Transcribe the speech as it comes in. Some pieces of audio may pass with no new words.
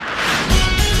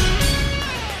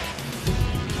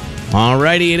All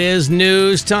righty, it is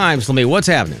news time. Slimmy, what's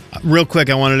happening? Real quick,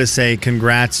 I wanted to say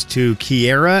congrats to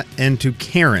Kiera and to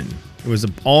Karen. It was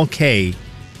all K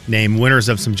name winners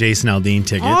of some Jason Aldean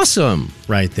tickets. Awesome.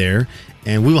 Right there.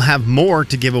 And we will have more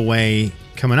to give away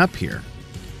coming up here.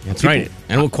 That's right.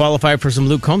 And we'll qualify for some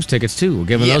Luke Combs tickets, too. We're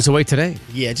giving those away today.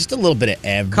 Yeah, just a little bit of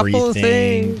everything. Couple of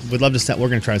things. We'd love to we're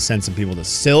going to try to send some people to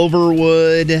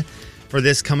Silverwood for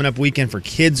this coming up weekend, for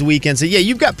Kids Weekend. So, yeah,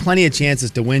 you've got plenty of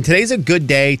chances to win. Today's a good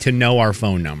day to know our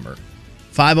phone number.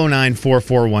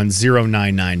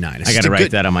 509-441-0999. I got to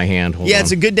write that on my hand. Hold on.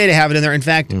 It's a good day to have it in there. In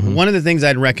fact, one of the things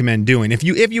I'd recommend doing, if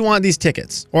you want these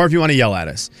tickets or if you want to yell at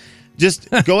us, just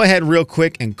go ahead real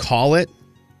quick and call it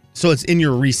so it's in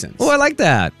your recents. Oh, I like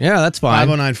that. Yeah, that's fine.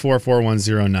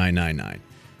 509-441-0999.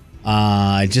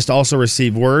 I just also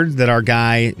received word that our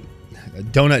guy,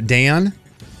 Donut Dan,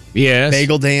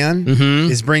 Bagel Dan,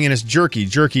 is bringing us jerky.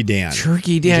 Jerky Dan.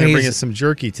 Jerky Dan. He's going to bring us some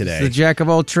jerky today. The jack of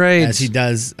all trades. As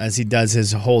he does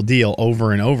his whole deal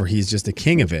over and over. He's just a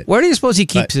king of it. Where do you suppose he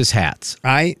keeps his hats?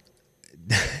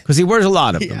 Because he wears a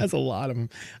lot of them. He has a lot of them.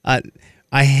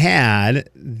 I had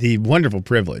the wonderful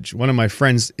privilege. One of my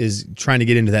friends is trying to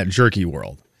get into that jerky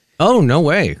world. Oh, no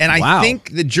way. And I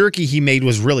think the jerky he made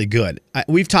was really good.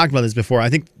 We've talked about this before. I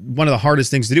think one of the hardest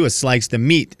things to do is slice the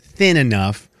meat thin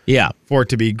enough for it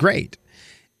to be great.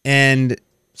 And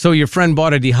so your friend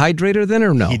bought a dehydrator then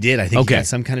or no? He did. I think he got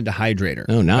some kind of dehydrator.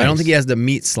 Oh, nice. I don't think he has the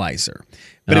meat slicer.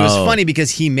 But it was funny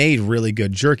because he made really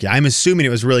good jerky. I'm assuming it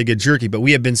was really good jerky, but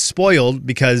we have been spoiled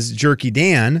because Jerky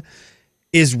Dan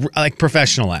is like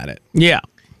professional at it. Yeah.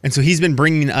 And so he's been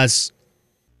bringing us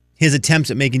his attempts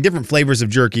at making different flavors of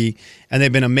jerky, and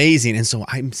they've been amazing. And so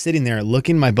I'm sitting there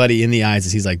looking my buddy in the eyes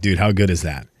as he's like, dude, how good is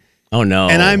that? Oh, no.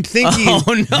 And I'm thinking,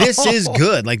 this is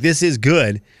good. Like, this is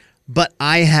good. But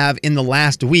I have, in the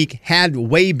last week, had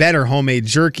way better homemade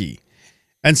jerky.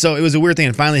 And so it was a weird thing.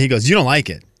 And finally he goes, you don't like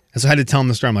it. And so I had to tell him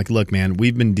the story. I'm like, look, man,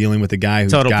 we've been dealing with a guy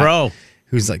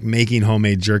who's like making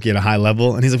homemade jerky at a high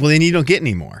level. And he's like, well, then you don't get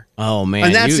any more. Oh, man.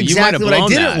 And that's exactly what I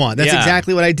didn't want. That's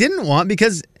exactly what I didn't want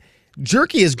because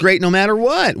jerky is great no matter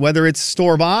what, whether it's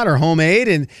store-bought or homemade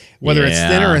and whether it's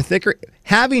thinner or thicker.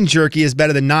 Having jerky is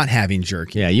better than not having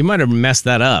jerky. Yeah, you might have messed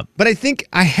that up. But I think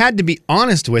I had to be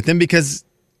honest with him because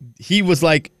he was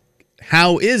like,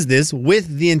 how is this? With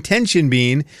the intention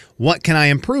being, what can I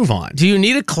improve on? Do you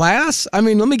need a class? I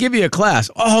mean, let me give you a class.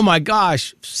 Oh, my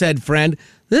gosh, said friend.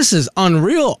 This is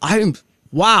unreal. I'm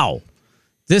blown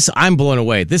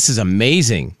away. This is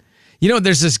amazing. You know,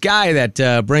 there's this guy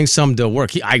that brings some to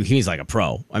work. He's like a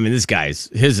pro. I mean, his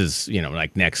is,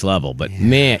 like next level. But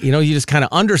man, you just kind of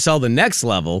undersell the next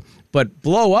level, but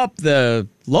blow up the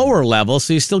lower level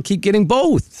so you still keep getting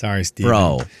both. Sorry, Steve.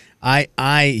 Bro. Sorry,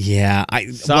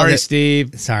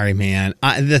 Steve. Sorry, man.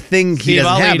 The thing he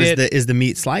doesn't have is the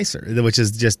meat slicer, which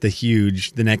is just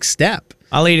the next step.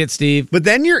 I'll eat it, Steve. But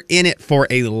then you're in it for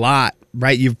a lot,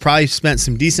 right? You've probably spent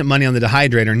some decent money on the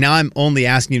dehydrator. Now I'm only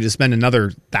asking you to spend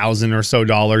another $1,000 or so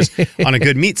on a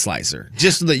good meat slicer,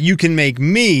 just so that you can make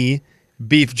me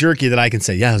beef jerky that I can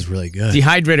say, yeah, it was really good.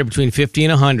 Dehydrator between 50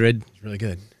 and 100. It's really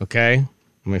good. Okay.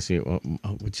 Let me see.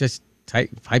 Just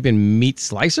type in meat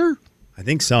slicer? I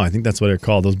think so. I think that's what they're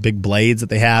called. Those big blades that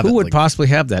they have. Who would possibly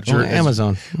have that? On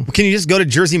Amazon. Can you just go to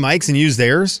Jersey Mike's and use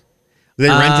theirs? Do they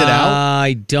rent it out?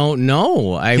 I don't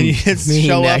know. Can you just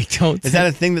show up? Is that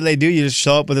a thing that they do? You just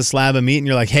show up with a slab of meat and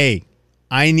you're like, hey,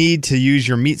 I need to use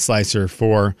your meat slicer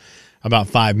for about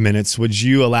 5 minutes. Would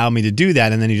you allow me to do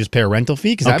that? And then you just pay a rental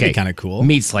fee? Because that'd be kind of cool.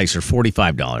 Meat slicer,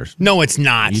 $45. No, it's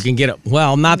not. You can get it.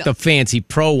 Well, not the fancy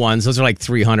pro ones. Those are like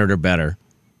 $300 or better.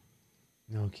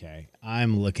 Okay.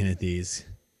 I'm looking at these.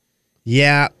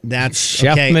 Yeah, that's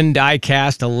Chefman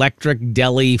die-cast electric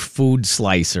deli food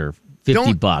slicer,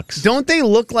 $50. Don't they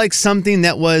look like something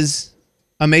that was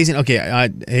amazing? Okay,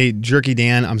 hey Jerky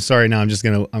Dan, I'm sorry. Now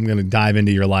I'm gonna dive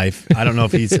into your life. I don't know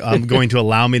if he's going to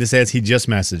allow me to say this. He just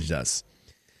messaged us,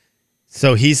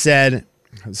 so he said,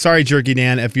 "Sorry, Jerky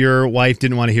Dan. If your wife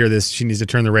didn't want to hear this, she needs to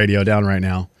turn the radio down right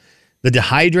now. The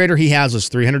dehydrator he has was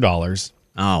 $300."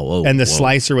 And the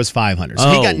slicer was $500.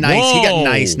 So he got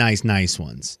nice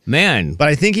ones. Man. But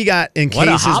I think he got, in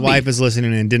case his wife is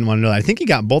listening and didn't want to know that, I think he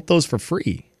got both those for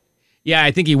free. Yeah,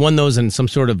 I think he won those in some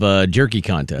sort of jerky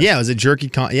contest. Yeah, it was a jerky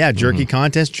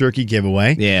contest, jerky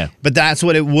giveaway. Yeah. But that's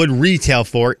what it would retail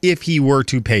for if he were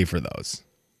to pay for those.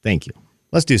 Thank you.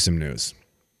 Let's do some news.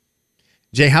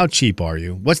 Jay, how cheap are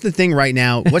you? What's the thing right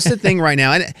now?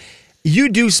 And you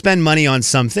do spend money on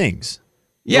some things.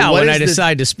 Yeah, when I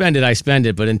decide to spend it, I spend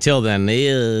it. But until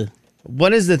then,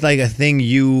 what is a thing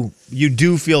you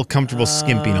do feel comfortable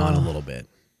skimping on a little bit?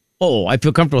 Oh, I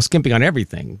feel comfortable skimping on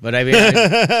everything, but I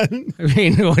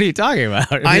mean, what are you talking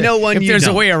about? I know one If you there's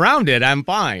don't. a way around it, I'm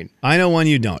fine. I know one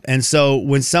you don't. And so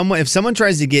if someone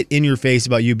tries to get in your face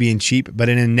about you being cheap, but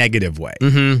in a negative way,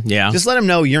 Yeah. just let them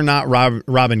know you're not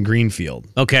Robin Greenfield.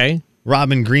 Okay.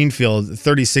 Robin Greenfield,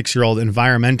 36-year-old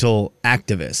environmental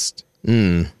activist,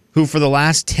 who for the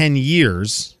last 10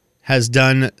 years has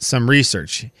done some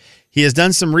research. He has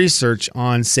done some research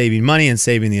on saving money and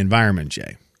saving the environment,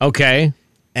 Jay. Okay.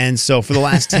 And so for the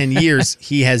last 10 years,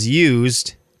 he has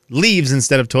used leaves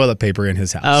instead of toilet paper in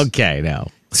his house. Okay. No.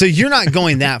 So you're not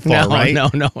going that far, right? No.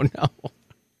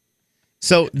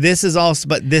 So this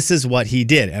is what he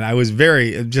did. And I was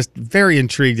very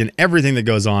intrigued in everything that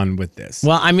goes on with this.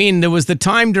 Well, I mean, there was the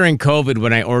time during COVID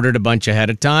when I ordered a bunch ahead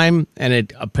of time,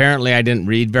 and apparently I didn't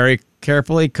read very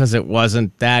carefully because it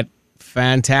wasn't that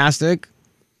fantastic.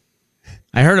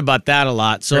 I heard about that a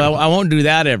lot, so I won't do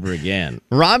that ever again.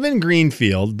 Robin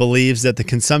Greenfield believes that the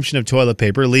consumption of toilet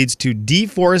paper leads to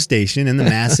deforestation and the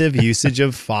massive usage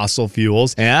of fossil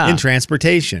fuels in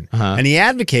transportation. And he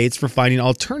advocates for finding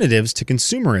alternatives to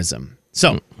consumerism.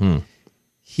 So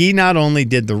he not only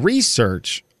did the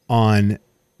research on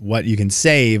what you can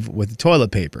save with the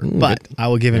toilet paper, but I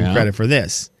will give him credit for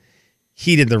this.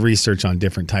 He did the research on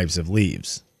different types of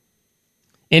leaves.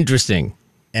 Interesting.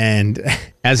 And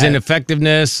as in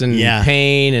effectiveness and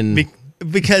pain and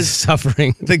because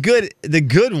suffering. The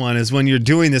good one is when you're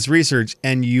doing this research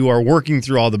and you are working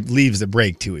through all the leaves that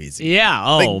break too easy. Yeah.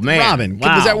 Oh, man. Robin,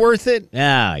 wow. was that worth it?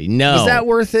 Yeah. No. Was that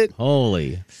worth it?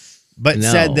 Holy. But no.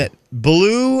 Said that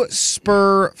blue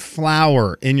spur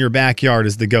flower in your backyard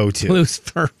is the go-to. Blue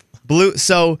spur.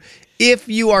 So if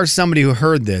you are somebody who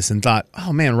heard this and thought,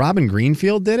 oh man, Robin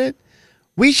Greenfield did it,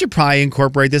 we should probably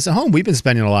incorporate this at home. We've been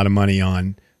spending a lot of money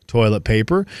on toilet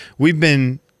paper. We've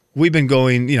been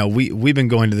going, we've been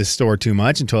going to the store too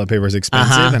much, and toilet paper is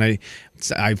expensive. And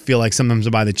I feel like sometimes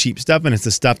I buy the cheap stuff, and it's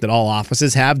the stuff that all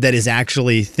offices have that is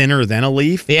actually thinner than a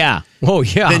leaf. Yeah. Oh,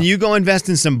 yeah. Then you go invest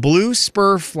in some blue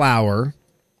spur flower.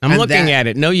 I'm looking at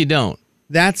it. No, you don't.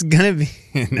 That's gonna be.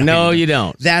 No, you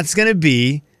don't. That's gonna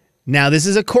be. Now, this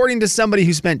is according to somebody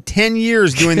who spent 10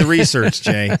 years doing the research,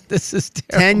 Jay. This is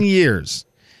terrible. 10 years.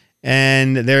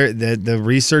 And the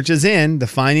research is in. The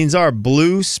findings are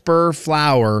blue spur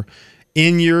flower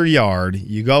in your yard.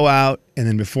 You go out, and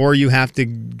then before you have to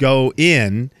go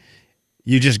in,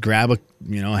 you just grab a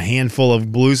handful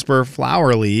of blue spur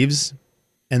flower leaves,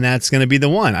 and that's going to be the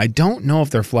one. I don't know if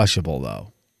they're flushable,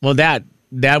 though. Well, that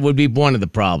would be one of the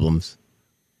problems.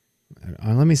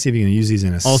 Let me see if you can use these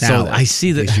in a salad. I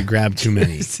see that you grab too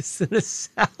many. This is in a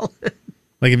salad.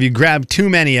 Like if you grab too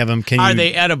many of them, are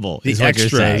they edible? The is what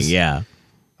extras, you're saying. Yeah.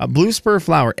 A blue spur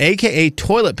flower, a.k.a.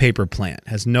 toilet paper plant,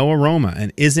 has no aroma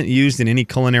and isn't used in any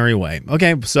culinary way.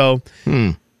 Okay, so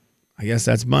I guess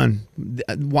that's fun.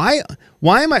 Why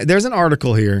am I? There's an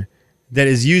article here that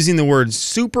is using the word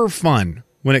super fun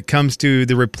when it comes to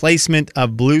the replacement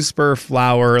of blue spur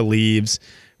flower leaves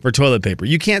for toilet paper.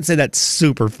 You can't say that's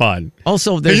super fun.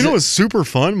 Also, hey, what's super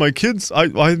fun? My kids,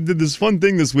 I did this fun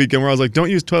thing this weekend where I was like,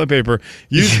 don't use toilet paper,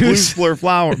 use blue spur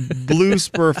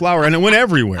flower, and it went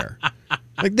everywhere.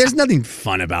 Like, there's nothing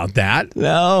fun about that.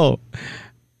 No.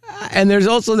 And there's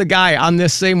also the guy on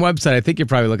this same website. I think you're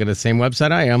probably looking at the same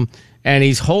website I am. And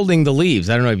he's holding the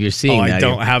leaves. I don't know if you're seeing that. I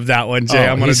don't have that one, Jay.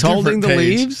 I'm on he's a different holding the page.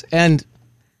 leaves. And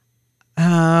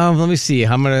let me see.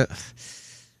 I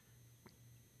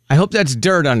hope that's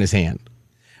dirt on his hand.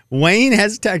 Wayne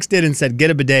has texted and said,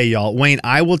 get a bidet, y'all. Wayne,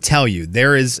 I will tell you,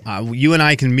 there is, you and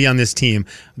I can be on this team.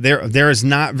 There is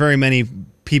not very many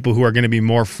people who are going to be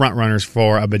more front runners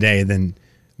for a bidet than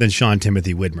Sean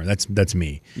Timothy Widmer. That's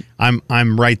me.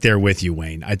 I'm right there with you,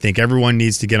 Wayne. I think everyone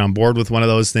needs to get on board with one of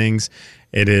those things.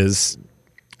 It's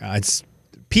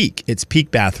peak. It's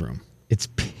peak bathroom. It's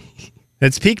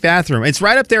peak bathroom. It's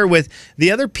right up there with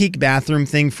the other peak bathroom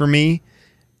thing for me.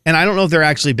 And I don't know if they're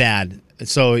actually bad.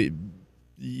 So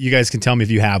you guys can tell me if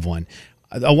you have one.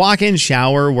 A walk-in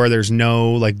shower where there's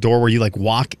no door where you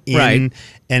walk in, right,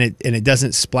 and it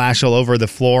doesn't splash all over the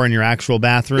floor in your actual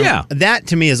bathroom. Yeah. That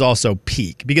to me is also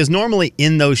peak, because normally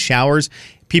in those showers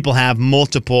people have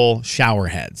multiple shower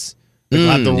heads. They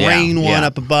have the rain one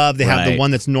up above. They have the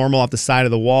one that's normal off the side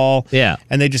of the wall. Yeah.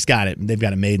 And they just got it. They've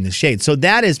got it made in the shade. So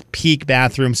that is peak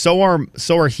bathroom. So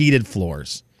are heated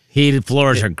floors. Heated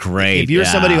floors are great. If you're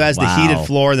somebody who has the wow, heated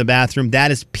floor in the bathroom,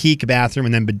 that is peak bathroom,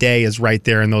 and then bidet is right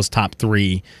there in those top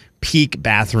three peak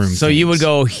bathroom So things. you would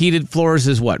go heated floors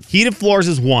is what? Heated floors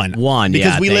is one.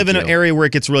 Because we live in an area where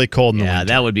it gets really cold in the winter. Yeah,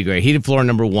 that would be great. Heated floor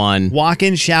number one.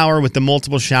 Walk-in shower with the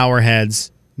multiple shower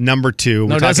heads, number two.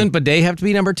 No, doesn't bidet have to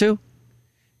be number two?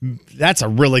 That's a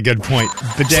really good point.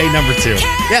 Bidet number 2.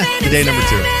 Yeah, bidet number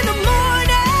 2.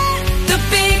 The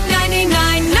big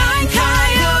 99.9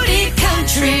 Coyote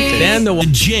Country. Then the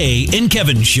Jay and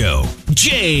Kevin Show.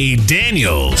 Jay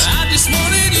Daniels. I just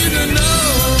wanted you to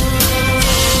know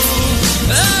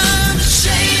I'm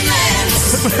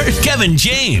shameless. Kevin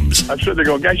James. I'm sitting there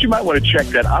going, guys, you might want to check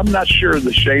that. I'm not sure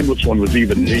the shameless one was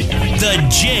even me. The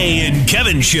Jay and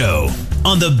Kevin Show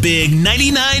on the big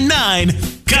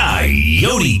 99.9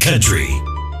 Coyote Country.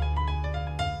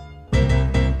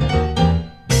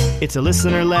 It's a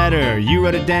listener letter. You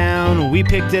wrote it down. We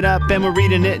picked it up and we're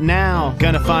reading it now.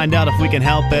 Gonna find out if we can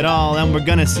help at all. And we're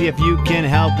gonna see if you can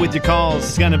help with your calls.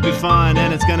 It's gonna be fun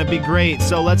and it's gonna be great.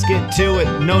 So let's get to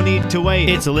it. No need to wait.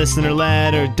 It's a listener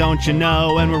letter, don't you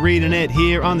know? And we're reading it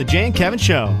here on the Jay and Kevin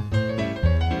Show.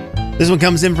 This one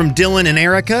comes in from Dylan and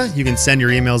Erica. You can send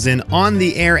your emails in on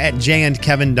the air at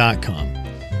jayandkevin.com.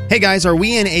 Hey guys, are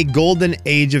we in a golden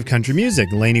age of country music?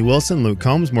 Lainey Wilson, Luke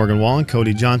Combs, Morgan Wallen,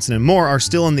 Cody Johnson, and more are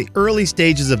still in the early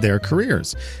stages of their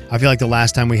careers. I feel like the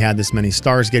last time we had this many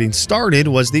stars getting started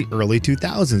was the early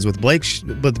 2000s with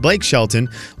Blake Shelton,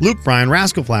 Luke Bryan,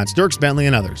 Rascal Flatts, Dierks Bentley,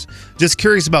 and others. Just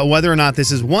curious about whether or not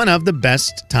this is one of the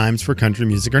best times for country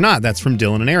music or not. That's from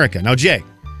Dylan and Erica. Now, Jay,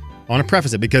 I want to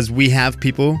preface it because we have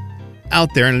people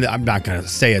out there, and I'm not going to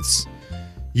say it's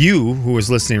you who is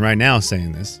listening right now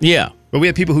saying this. Yeah. But we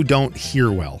have people who don't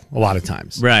hear well a lot of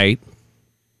times. Right.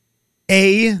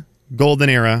 A golden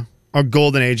era or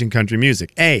golden age in country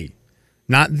music.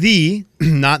 Not the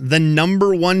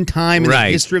number one time in the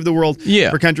history of the world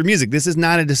for country music. This is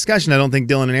not a discussion I don't think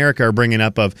Dylan and Erica are bringing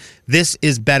up of this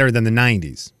is better than the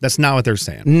 90s. That's not what they're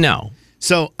saying. No.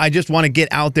 So I just want to get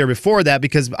out there before that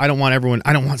because I don't want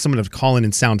someone to call in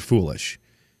and sound foolish.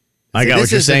 I got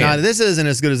what you're saying. This isn't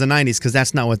as good as the 90s because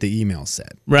that's not what the email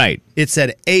said. Right. It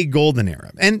said a golden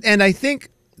era. And I think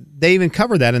they even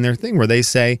cover that in their thing where they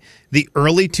say the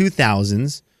early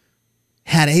 2000s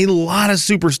had a lot of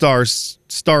superstars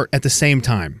start at the same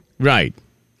time. Right.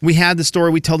 We tell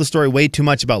the story way too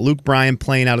much about Luke Bryan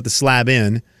playing out at the Slab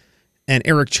Inn and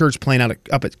Eric Church playing out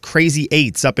up at Crazy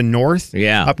Eights up north.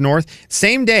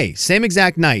 Same day, same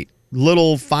exact night.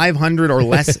 Little 500 or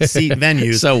less seat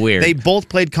venues. So weird. They both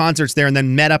played concerts there and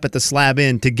then met up at the Slab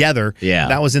Inn together. Yeah.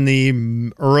 That was in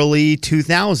the early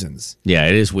 2000s. Yeah,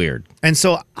 it is weird. And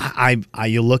so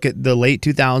you look at the late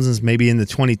 2000s, maybe in the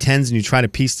 2010s, and you try to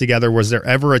piece together, was there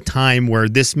ever a time where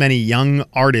this many young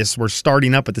artists were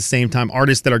starting up at the same time,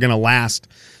 artists that are going to last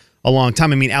a long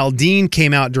time? I mean, Aldean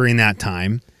came out during that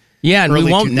time. Yeah, and we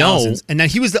won't 2000s, know. And now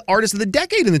he was the artist of the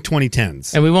decade in the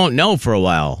 2010s. And we won't know for a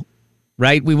while.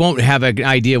 Right? We won't have an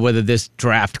idea whether this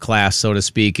draft class, so to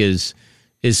speak, is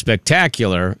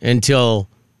spectacular until,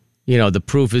 the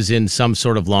proof is in some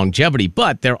sort of longevity.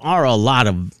 But there are a lot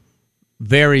of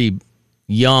very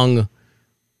young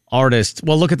artists.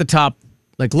 Well, look at the top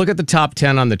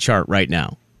 10 on the chart right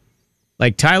now.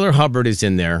 Like Tyler Hubbard is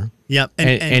in there. Yep.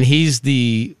 And he's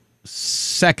the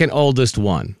second oldest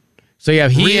one. So yeah,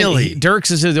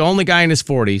 Dierks is the only guy in his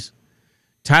 40s.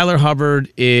 Tyler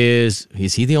Hubbard is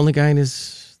he the only guy in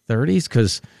his 30s?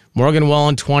 Because Morgan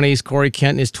Wallen 20s, Corey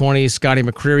Kent in his 20s, Scotty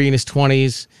McCreery in his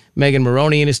 20s, Megan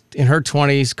Maroney in her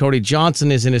 20s, Cody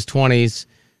Johnson is in his 20s,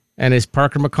 and is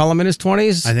Parker McCullum in his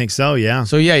 20s? I think so, yeah.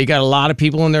 So yeah, you got a lot of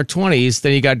people in their 20s.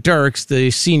 Then you got Dierks,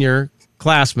 the senior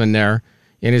classman there,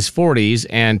 in his 40s,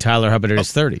 and Tyler Hubbard in his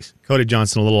 30s. Cody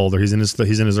Johnson a little older. He's in his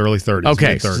early 30s.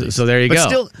 Okay, so there you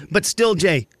go. But still,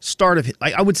 Jay,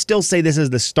 I would still say this is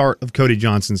the start of Cody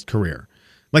Johnson's career.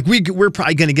 Like we're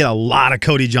probably going to get a lot of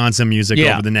Cody Johnson music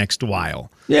over the next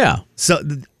while. Yeah. So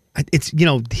it's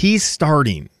he's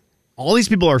starting. All these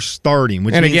people are starting.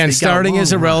 Which and means again, starting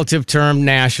is a run. relative term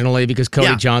nationally because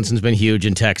Cody Johnson's been huge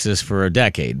in Texas for a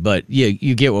decade. But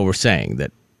you get what we're saying,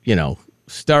 that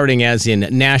starting as in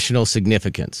national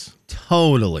significance.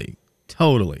 Totally.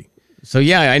 So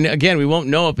yeah, again, we won't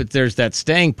know if there's that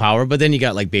staying power, but then you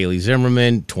got like Bailey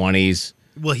Zimmerman, 20s.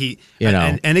 Well,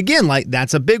 and again, like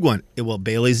that's a big one. Well,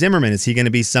 Bailey Zimmerman, is he going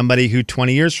to be somebody who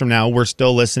 20 years from now we're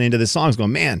still listening to the songs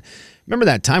going, man, remember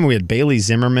that time when we had Bailey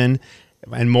Zimmerman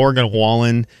and Morgan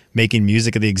Wallen making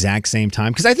music at the exact same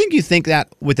time? Because I think you think that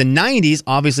with the 90s,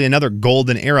 obviously another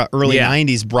golden era, early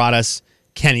 90s brought us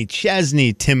Kenny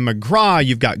Chesney, Tim McGraw,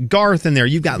 you've got Garth in there,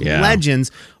 you've got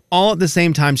legends all at the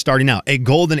same time starting out. A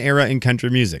golden era in country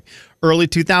music. Early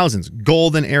 2000s,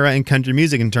 golden era in country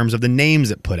music in terms of the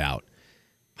names it put out.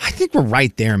 I think we're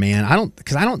right there, man. I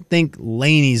don't think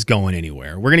Laney's going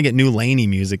anywhere. We're going to get new Laney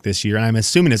music this year, and I'm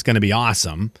assuming it's going to be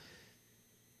awesome.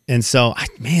 And so,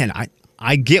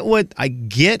 I get what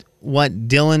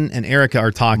Dylan and Erica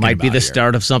are talking about. Might be the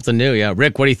start of something new. Yeah.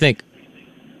 Rick, what do you think?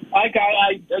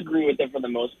 I agree with it for the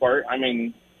most part. I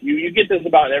mean, you get this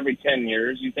about every 10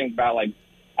 years. You think about, like,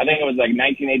 I think it was like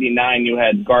 1989, you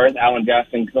had Garth, Alan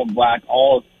Jackson, Clint Black,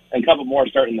 all, and a couple more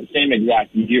starting the same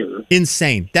exact year.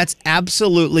 Insane. That's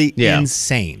absolutely Yeah.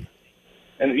 insane.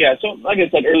 And yeah, so like I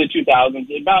said, early 2000s,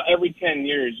 about every 10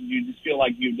 years, you just feel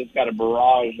like you've just got a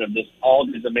barrage of all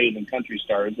these amazing country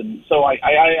stars. And so I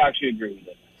actually agree with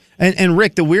it. And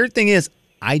Rick, the weird thing is,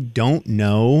 I don't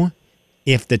know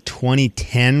if the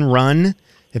 2010 run,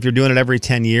 if you're doing it every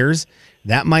 10 years,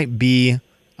 that might be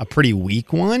a pretty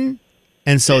weak one.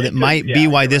 And so that might be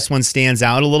why this one stands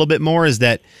out a little bit more, is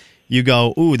that you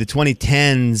go, ooh, the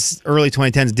 2010s, early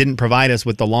 2010s didn't provide us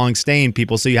with the long staying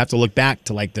people, so you have to look back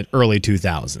to like the early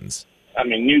 2000s. I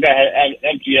mean, you got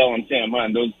FGL and Sam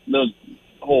Hunt; those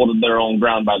hold their own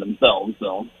ground by themselves.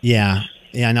 So Yeah.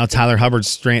 Now Tyler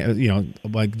Hubbard's,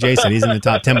 like Jason, he's in the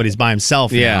top 10, but he's by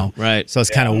himself now. Right. So it's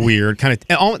kind of weird.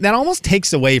 That almost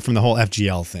takes away from the whole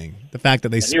FGL thing. The fact that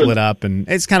they split up, and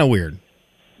it's kind of weird.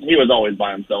 He was always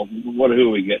by himself. Who are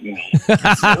we getting?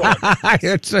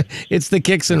 It's the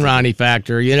Kix and Ronnie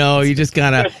factor. You know, you just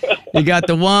kind of, you got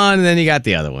the one and then you got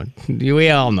the other one. We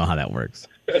all know how that works.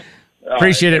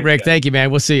 Appreciate it, Rick. Thank you,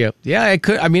 man. We'll see you. Yeah, it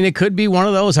could be one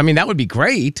of those. I mean, that would be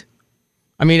great.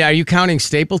 I mean, are you counting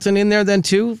Stapleton in there then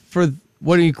too?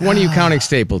 When are you counting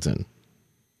Stapleton?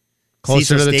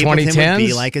 Closer to the Stapleton 2010s? would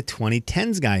be like a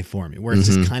 2010s guy for me, where it's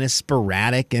just kind of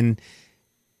sporadic, and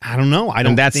I don't know.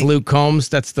 And that's Luke Combs.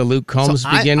 That's the Luke Combs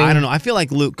beginning. I don't know. I feel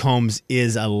like Luke Combs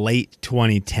is a late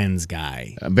 2010s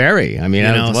guy. Very. I mean,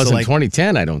 it wasn't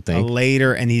 2010. I don't think.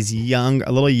 Later, and he's young,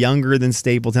 a little younger than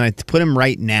Stapleton. I put him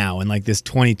right now in like this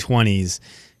 2020s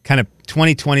kind of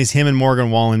 2020s. Him and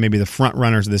Morgan Wallen, maybe the front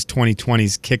runners of this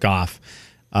 2020s kickoff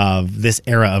of this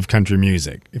era of country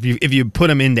music. If you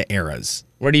put him into eras.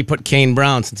 Where do you put Kane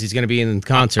Brown since he's going to be in the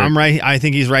concert? I'm right. I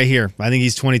think he's right here. I think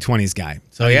he's 2020s guy.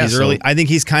 So he's early. I think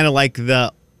he's kind of like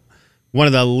one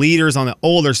of the leaders on the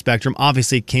older spectrum.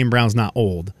 Obviously, Kane Brown's not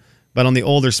old, but on the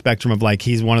older spectrum of like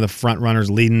he's one of the front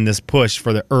runners leading this push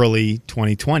for the early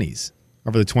 2020s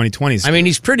or for the 2020s. I mean,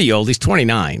 he's pretty old. He's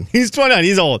 29. He's 29.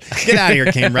 He's old. Get out of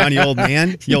here, Kane Brown, you old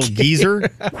man. You old geezer.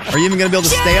 Are you even going to be able to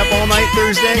stay up all night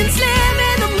Thursday?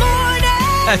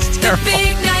 That's terrible. The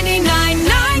big 99.9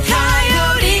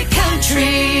 Coyote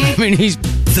Country. I mean, he's...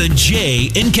 The Jay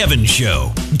and Kevin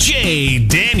Show. Jay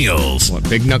Daniels. What,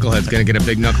 Big Knucklehead's going to get a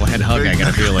Big Knucklehead hug, I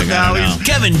got a feeling. I don't know.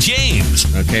 Kevin James.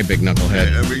 Okay, Big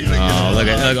Knucklehead.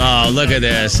 Look at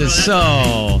this. It's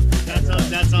so...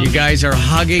 You guys are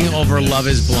hugging over Love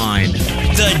is Blind.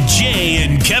 The Jay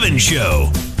and Kevin Show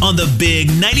on the big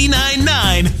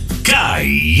 99.9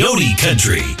 Coyote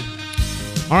Country.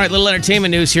 All right, little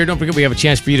entertainment news here. Don't forget we have a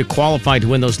chance for you to qualify to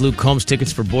win those Luke Combs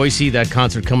tickets for Boise. That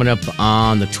concert coming up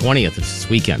on the 20th. It's this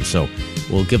weekend, so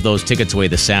we'll give those tickets away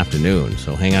this afternoon.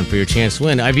 So hang on for your chance to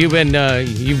win. Have you been?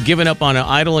 You've given up on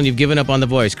Idol and you've given up on The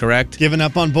Voice, correct? Given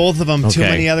up on both of them. Too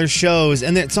many other shows,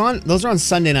 and it's on. Those are on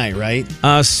Sunday night, right?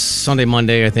 Sunday,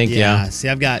 Monday, I think. Yeah. See,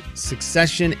 I've got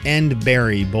Succession and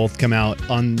Barry both come out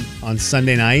on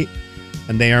Sunday night.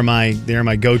 And they are my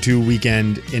go-to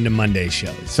weekend into Monday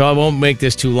shows. So I won't make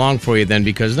this too long for you then,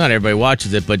 because not everybody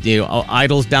watches it. But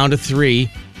Idol's down to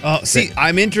 3. Oh, see,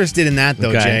 I'm interested in that though,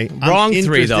 Okay. Jay. Wrong I'm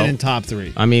 3 though. In top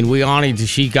 3. I mean,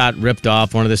 she got ripped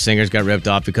off. One of the singers got ripped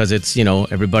off because it's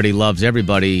everybody loves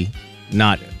everybody,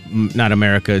 not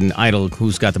American Idol.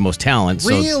 Who's got the most talent? So,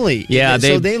 really? Yeah.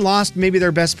 So they lost maybe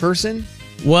their best person.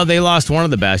 Well, they lost one of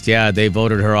the best. Yeah, they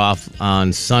voted her off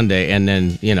on Sunday, and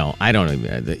then I don't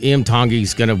know. Ian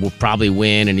Tongi's going to probably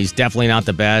win, and he's definitely not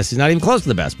the best. He's not even close to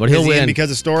the best, but he'll win In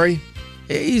because of story.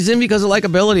 He's in because of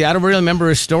likability. I don't really remember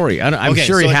his story. I'm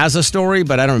sure he has a story,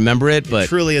 but I don't remember it. But it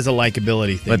truly is a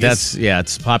likability thing. But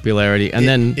it's popularity. And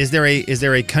then is there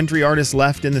a country artist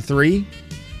left in the 3?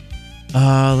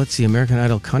 Let's see, American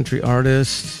Idol country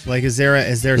artist. Like, is there one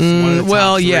of the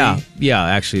top 3? yeah.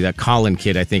 Actually, that Colin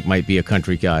kid I think might be a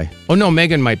country guy. Oh no,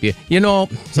 Megan might be. So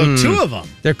 2 of them.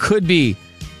 There could be.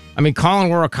 I mean, Colin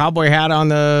wore a cowboy hat on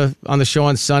the show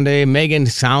on Sunday. Megan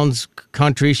sounds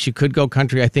country. She could go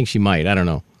country. I think she might. I don't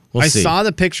know. We'll see. I saw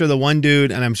the picture of the one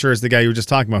dude, and I'm sure it's the guy you were just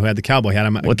talking about who had the cowboy hat.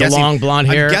 With the long blonde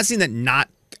hair. I'm guessing that not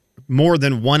more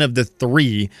than one of the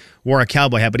 3 wore a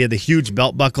cowboy hat, but he had the huge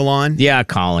belt buckle on. Yeah,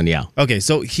 Colin. Yeah. Okay,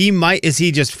 so is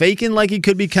he just faking like he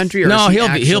could be country? Or no,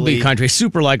 is he'll be country.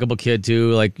 Super likable kid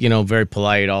too. Like very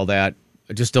polite, all that.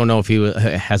 I just don't know if he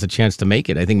has a chance to make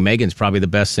it. I think Megan's probably the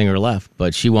best singer left,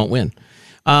 but she won't win.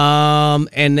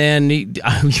 And then did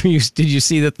you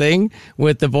see the thing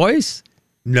with The Voice?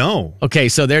 No. Okay,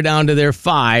 so they're down to their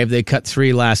 5. They cut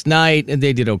 3 last night, and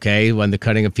they did okay when the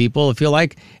cutting of people, I feel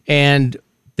like.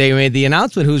 they made the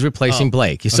announcement who's replacing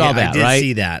Blake. You saw Okay, that, I did right?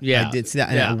 see that. Yeah. I did see that.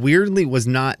 And Yeah. I weirdly was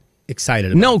not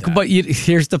excited about No, that. but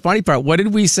here's the funny part. What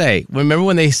did we say? Remember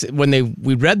when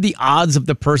we read the odds of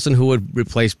the person who would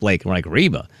replace Blake? And we're like,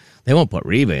 Reba. They won't put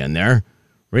Reba in there.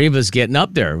 Reba's getting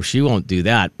up there. She won't do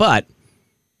that. But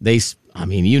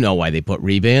you know why they put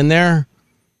Reba in there.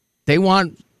 They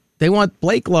want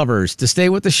Blake lovers to stay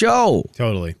with the show.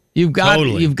 Totally. You've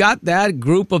got that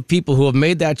group of people who have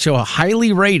made that show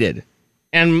highly rated,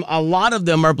 and a lot of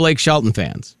them are Blake Shelton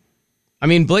fans. I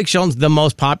mean, Blake Shelton's the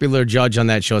most popular judge on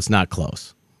that show. It's not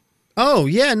close. Oh,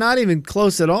 yeah, not even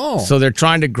close at all. So they're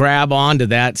trying to grab onto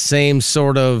that same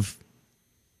sort of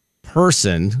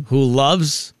person who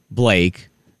loves Blake.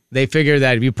 They figure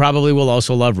that you probably will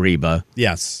also love Reba.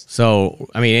 Yes. So,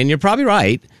 and you're probably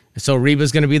right. So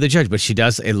Reba's going to be the judge, but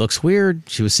it looks weird.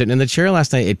 She was sitting in the chair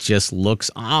last night. It just looks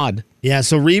odd. Yeah,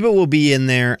 so Reba will be in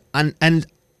there, and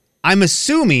I'm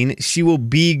assuming she will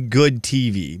be good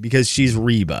TV because she's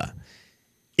Reba.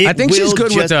 I think she's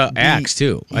good with the be- acts,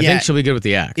 too. I Yeah. think she'll be good with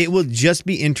the acts. It will just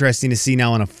be interesting to see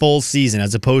now on a full season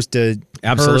as opposed to her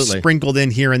Absolutely. sprinkled in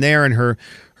here and there and her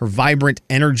vibrant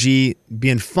energy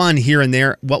being fun here and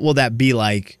there. What will that be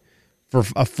like for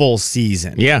a full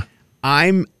season? Yeah.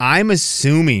 I'm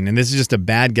assuming, and this is just a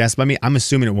bad guess by me, I'm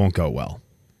assuming it won't go well.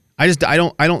 I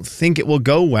don't think it will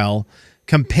go well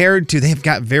compared to they've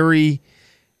got very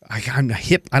I'm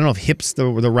hip. I don't know if hip's the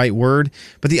right word,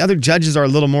 but the other judges are a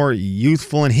little more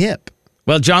youthful and hip.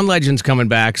 Well, John Legend's coming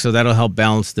back, so that'll help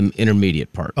balance the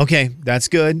intermediate part. Okay, that's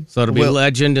good. So it'll be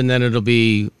Legend, and then it'll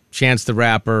be Chance the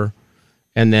Rapper,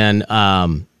 and then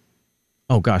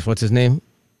what's his name?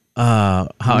 Niall.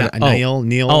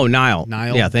 Oh, Niall.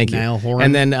 Niall. Yeah, thank you. Niall Horan.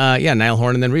 And then Niall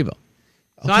Horan, and then Reba.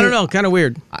 So I Okay. don't know, kind of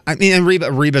weird. I mean, and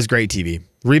Reba's great TV.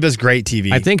 Reba's great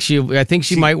TV. I think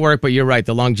she might work, but you're right.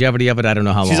 The longevity of it, I don't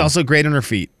know how long. She's also great on her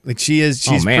feet. Like she's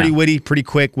Oh, man. pretty witty, pretty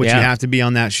quick, which Yeah. you have to be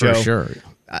on that show. For sure.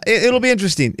 It'll be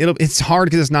interesting. It's hard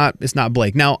because it's not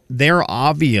Blake. Now they're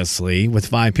obviously with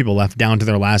 5 people left down to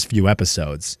their last few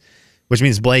episodes, which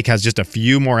means Blake has just a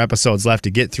few more episodes left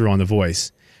to get through on The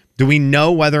Voice. Do we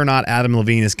know whether or not Adam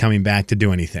Levine is coming back to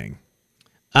do anything?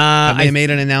 Have they made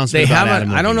an announcement? They about haven't.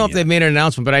 Adam I don't know if Levine they've made an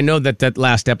announcement, but I know that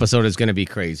last episode is going to be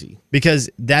crazy. because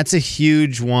that's a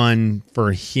huge one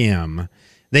for him.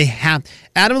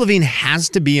 Adam Levine has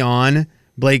to be on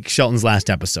Blake Shelton's last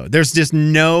episode. There's just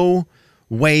no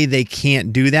way they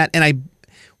can't do that. And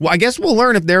I guess we'll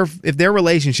learn if their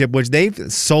relationship, which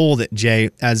they've sold it, Jay,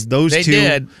 as those They two.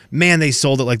 did. Man, they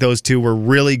sold it like those two were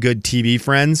really good TV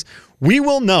friends. We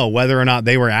will know whether or not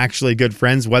they were actually good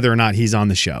friends, whether or not he's on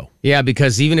the show. Yeah,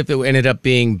 because even if it ended up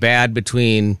being bad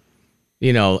between,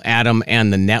 Adam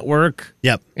and the network,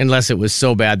 Yep. unless it was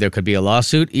so bad there could be a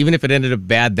lawsuit, even if it ended up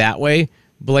bad that way,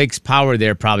 Blake's power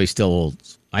there probably still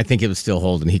holds. I think it would still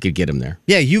hold, and he could get him there.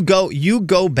 Yeah, you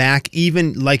go back,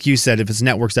 even like you said, if it's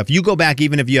network stuff, you go back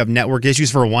even if you have network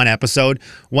issues for one episode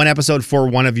for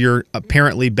one of your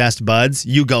apparently best buds,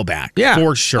 you go back. Yeah.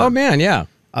 For sure. Oh, man, yeah.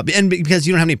 And because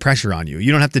you don't have any pressure on you. You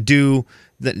don't have to do,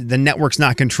 the network's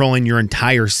not controlling your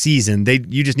entire season.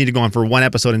 You just need to go on for one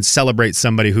episode and celebrate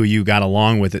somebody who you got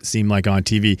along with, it seemed like, on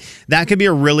TV. That could be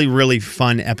a really, really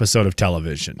fun episode of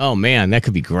television. Oh, man, that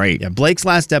could be great. Yeah, Blake's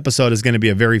last episode is going to be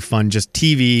a very fun, just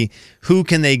TV. Who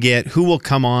can they get? Who will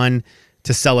come on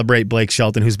to celebrate Blake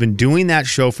Shelton, who's been doing that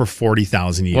show for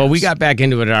 40,000 years? Well, we got back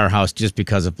into it at our house just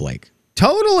because of Blake.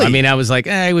 Totally. I mean, I was like,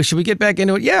 hey, should we get back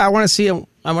into it? Yeah, I want to see him.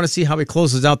 I want to see how he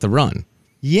closes out the run.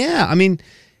 Yeah, I mean,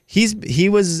 he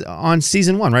was on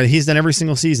season 1, right? He's done every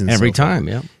single season. Every so far. time,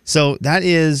 yeah. So that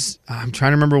is, I'm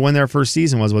trying to remember when their first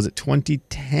season was. Was it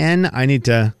 2010? I need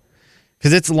to,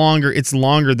 because it's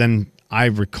longer than I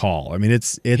recall. I mean,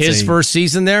 it's His first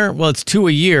season there, well, it's 2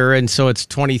 a year, and so it's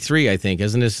 23, I think.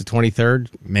 Isn't this the 23rd?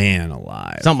 Man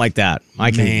alive. Something like that.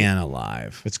 Man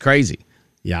alive. It's crazy.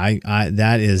 Yeah, I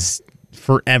that is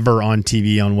forever on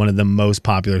TV on one of the most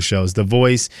popular shows, The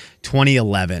Voice,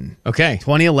 2011. Okay.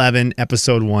 2011,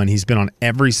 episode 1. He's been on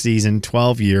every season,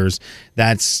 12 years.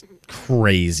 That's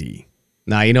crazy.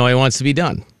 Now you know he wants to be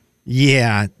done.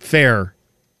 Yeah, fair.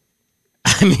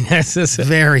 I mean, that's just,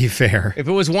 Very fair. if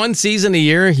it was one season a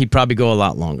year, he'd probably go a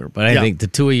lot longer. But I Yeah. think the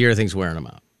 2 a year thing's wearing him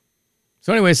out.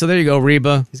 So anyway, so there you go,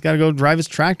 Reba. He's got to go drive his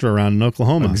tractor around in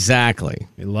Oklahoma. Exactly.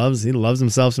 He loves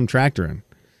himself some tractoring.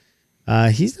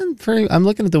 He's done I'm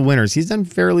looking at the winners. He's done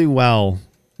fairly well.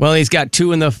 Well, he's got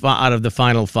 2 out of the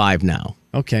final 5 now.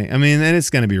 Okay, I mean, and it's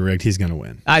going to be rigged. He's going to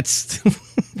win. That's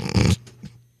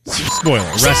Spoiler,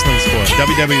 wrestling spoiler,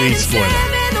 WWE spoiler.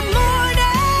 In the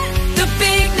morning, the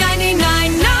big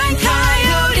 99.9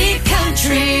 Coyote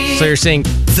Country. so you're saying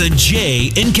The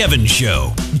Jay and Kevin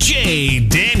Show. Jay Jay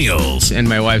Daniels. And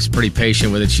my wife's pretty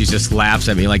patient with it. She just laughs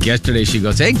at me. Like yesterday, she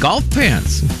goes, "Hey, golf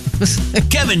pants."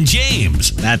 Kevin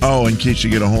James. That's Oh, in case you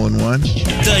get a hole in one.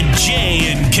 The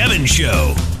Jay and Kevin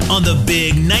Show on the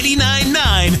Big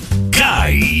 99.9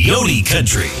 Coyote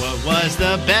Country. What was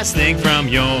the best thing from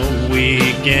your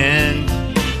weekend?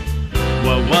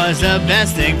 What was the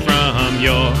best thing from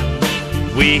your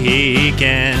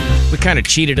weekend? We kind of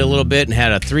cheated a little bit and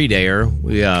had a 3-dayer.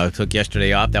 We took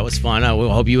yesterday off. That was fun. I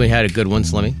hope you had a good one,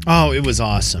 Slimmy. Oh, it was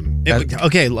awesome.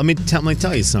 Okay, let me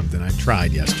tell you something. I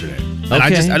tried yesterday. And I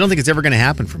Okay. don't think it's ever going to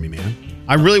happen for me, man.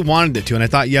 I really wanted it to, and I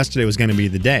thought yesterday was going to be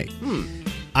the day.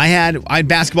 I had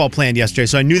basketball planned yesterday,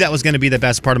 so I knew that was going to be the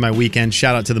best part of my weekend.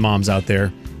 Shout out to the moms out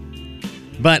there.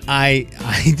 But I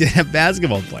did have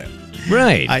basketball planned.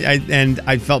 Right.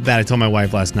 I felt bad. I told my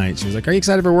wife last night. She was like, "Are you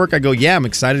excited for work?" I go, "Yeah, I'm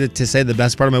excited to say the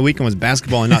best part of my weekend was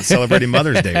basketball and not celebrating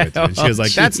Mother's Day with you." And she was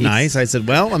like, "That's jeez. nice." I said,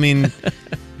 "Well, I mean,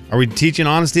 are we teaching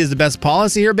honesty is the best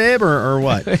policy here, babe, or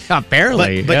what?"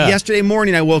 Apparently. But yeah. yesterday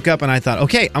morning, I woke up and I thought,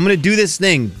 okay, I'm going to do this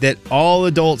thing that all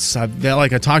adults, I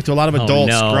talked to a lot of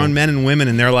adults, no. grown men and women,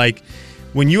 and they're like,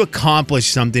 when you accomplish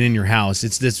something in your house,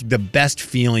 it's the best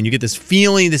feeling. You get this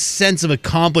feeling, this sense of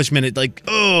accomplishment. It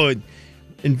it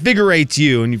invigorates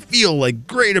you and you feel like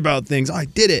great about things. Oh, I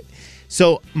did it.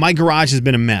 So my garage has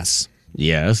been a mess.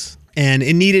 Yes. And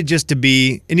it needed to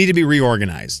be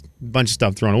reorganized. A bunch of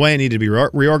stuff thrown away. It needed to be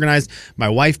reorganized. My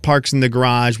wife parks in the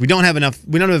garage. We don't have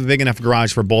a big enough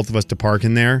garage for both of us to park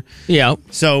in there. Yeah.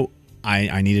 So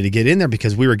I needed to get in there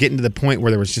because we were getting to the point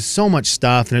where there was just so much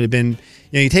stuff, and it had been,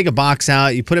 you take a box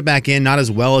out, you put it back in, not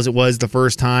as well as it was the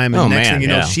first time, and Oh, next man, thing you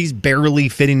know, yeah. she's barely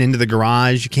fitting into the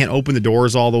garage. You can't open the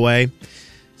doors all the way.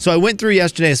 So I went through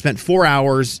yesterday. I spent 4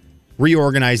 hours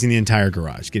reorganizing the entire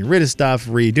garage, getting rid of stuff,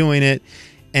 redoing it.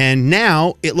 And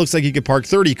now it looks like you could park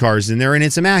 30 cars in there and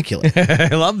it's immaculate.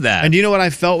 I love that. And do you know what I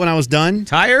felt when I was done?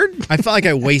 Tired? I felt like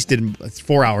I wasted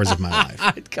 4 hours of my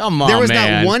life. Come on, There was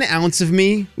man. not 1 ounce of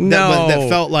me No. that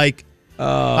felt like,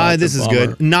 this is bummer.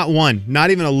 good. Not one.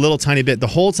 Not even a little tiny bit. The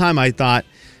whole time I thought,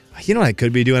 you know what I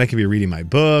could be doing? I could be reading my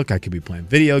book. I could be playing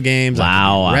video games. I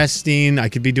Wow. could be resting. I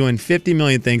could be doing 50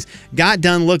 million things. Got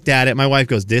done, looked at it. My wife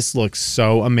goes, "This looks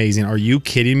so amazing. Are you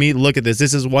kidding me? Look at this.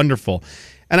 This is wonderful."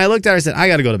 And I looked at her and said, "I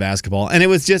got to go to basketball." And it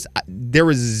was just, there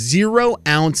was 0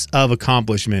 ounce of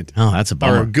accomplishment Oh, that's a or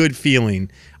bummer. a good feeling.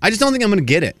 I just don't think I'm going to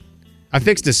get it. I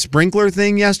fixed a sprinkler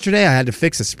thing yesterday. I had to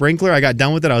fix a sprinkler. I got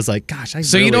done with it. I was like, gosh,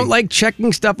 So you don't like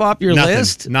checking stuff off your nothing.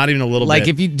 list? Not even a little Like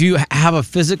bit. if you do have a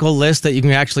physical list that you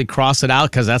can actually cross it out,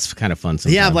 because that's kind of fun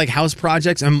sometimes. Yeah, like house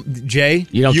projects. Jay,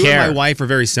 You don't you care. and my wife are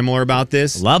very similar about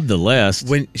this. Love the list.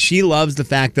 When she loves the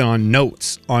fact that on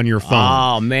notes on your phone,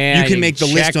 Oh, man, you can you make the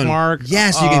check list on. mark.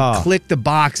 Yes, you Oh. can click the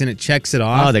box and it checks it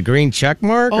off. Oh, the green check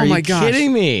mark? Oh, Are my you gosh.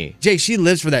 kidding me? Jay, she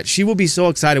lives for that. She will be so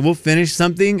excited. We'll finish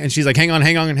something and she's like, hang on,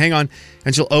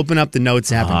 and she'll open up the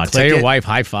notes app and Oh, click tell your it. wife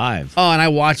high five. Oh, and I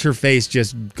watch her face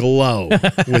just glow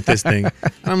with this thing. And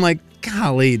I'm like,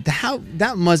 golly,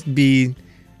 that must be,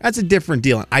 that's a different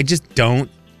deal. I just don't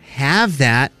have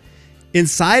that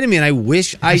inside of me, and I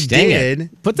wish I Gosh, dang did.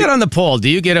 it. Put that on the poll. Do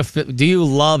you do you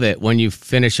love it when you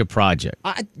finish a project?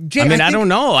 Jay, I mean, I think- don't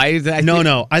know.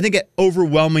 No. I think it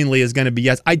overwhelmingly is going to be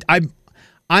yes.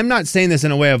 I'm not saying this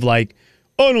in a way of like,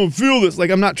 oh, I don't feel this. Like,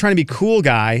 I'm not trying to be cool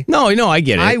guy. No, I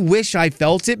get it. I wish I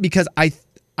felt it because I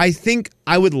think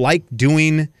I would like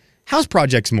doing house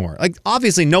projects more. Like,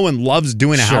 obviously, no one loves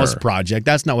doing a Sure. house project.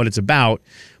 That's not what it's about.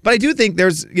 But I do think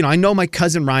there's, I know my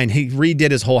cousin Ryan, he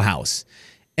redid his whole house.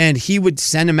 And he would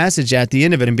send a message at the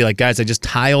end of it and be like, guys, I just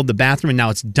tiled the bathroom and now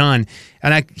it's done.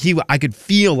 And I could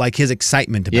feel like his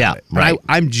excitement about Yeah, it. But right.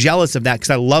 I'm jealous of that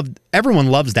because everyone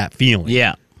loves that feeling.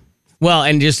 Yeah. Well,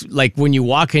 and just like when you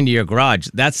walk into your garage,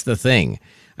 that's the thing.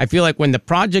 I feel like when the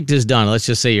project is done, let's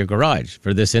just say your garage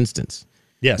for this instance.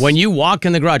 Yes. When you walk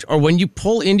in the garage or when you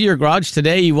pull into your garage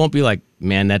today, you won't be like,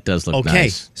 man, that does look Okay.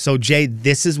 nice. So, Jay,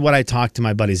 this is what I talked to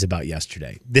my buddies about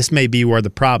yesterday. This may be where the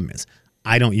problem is.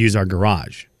 I don't use our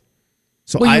garage.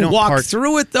 So Well, I you don't walk park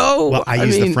through it though. Well, I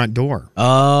use the front door.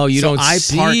 Oh, you So don't I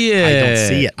see park- it. I don't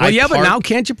see it. Well, I yeah, but park- now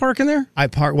can't you park in there? I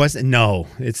park. No,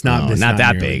 it's not. Oh, it's not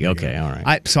that nearly big. Okay, all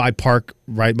right. So I park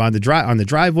right by on the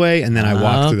driveway, and then I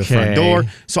walk through the front Okay. door.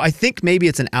 So I think maybe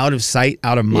it's an out of sight,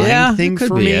 out of mind Yeah, thing it could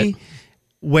for be me. it.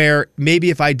 Where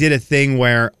maybe if I did a thing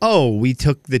where, we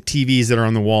took the TVs that are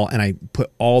on the wall and I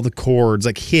put all the cords,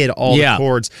 like hid all Yeah. the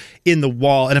cords in the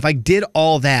wall. And if I did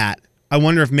all that, I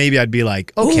wonder if maybe I'd be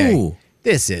like, okay, Ooh.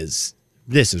 this is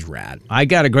rad. I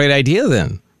got a great idea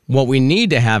then. What we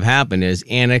need to have happen is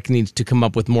Anna needs to come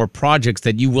up with more projects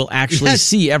that you will actually Yes.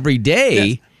 see every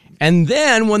day. And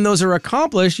then when those are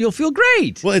accomplished, you'll feel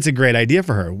great. Well, it's a great idea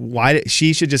for her.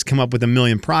 She should just come up with a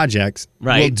million projects.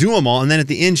 Right. We'll do them all, and then at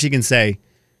the end she can say,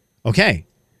 "Okay,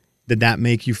 did that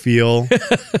make you feel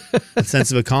a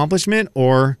sense of accomplishment,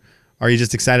 or are you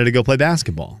just excited to go play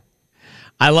basketball?"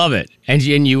 I love it. And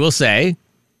you will say,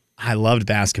 I loved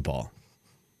basketball.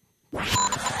 Jay,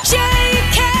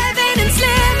 Kevin, and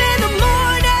Slim in the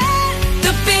morning.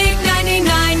 The big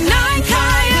 99.9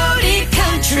 Coyote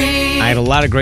Country. I had a lot of great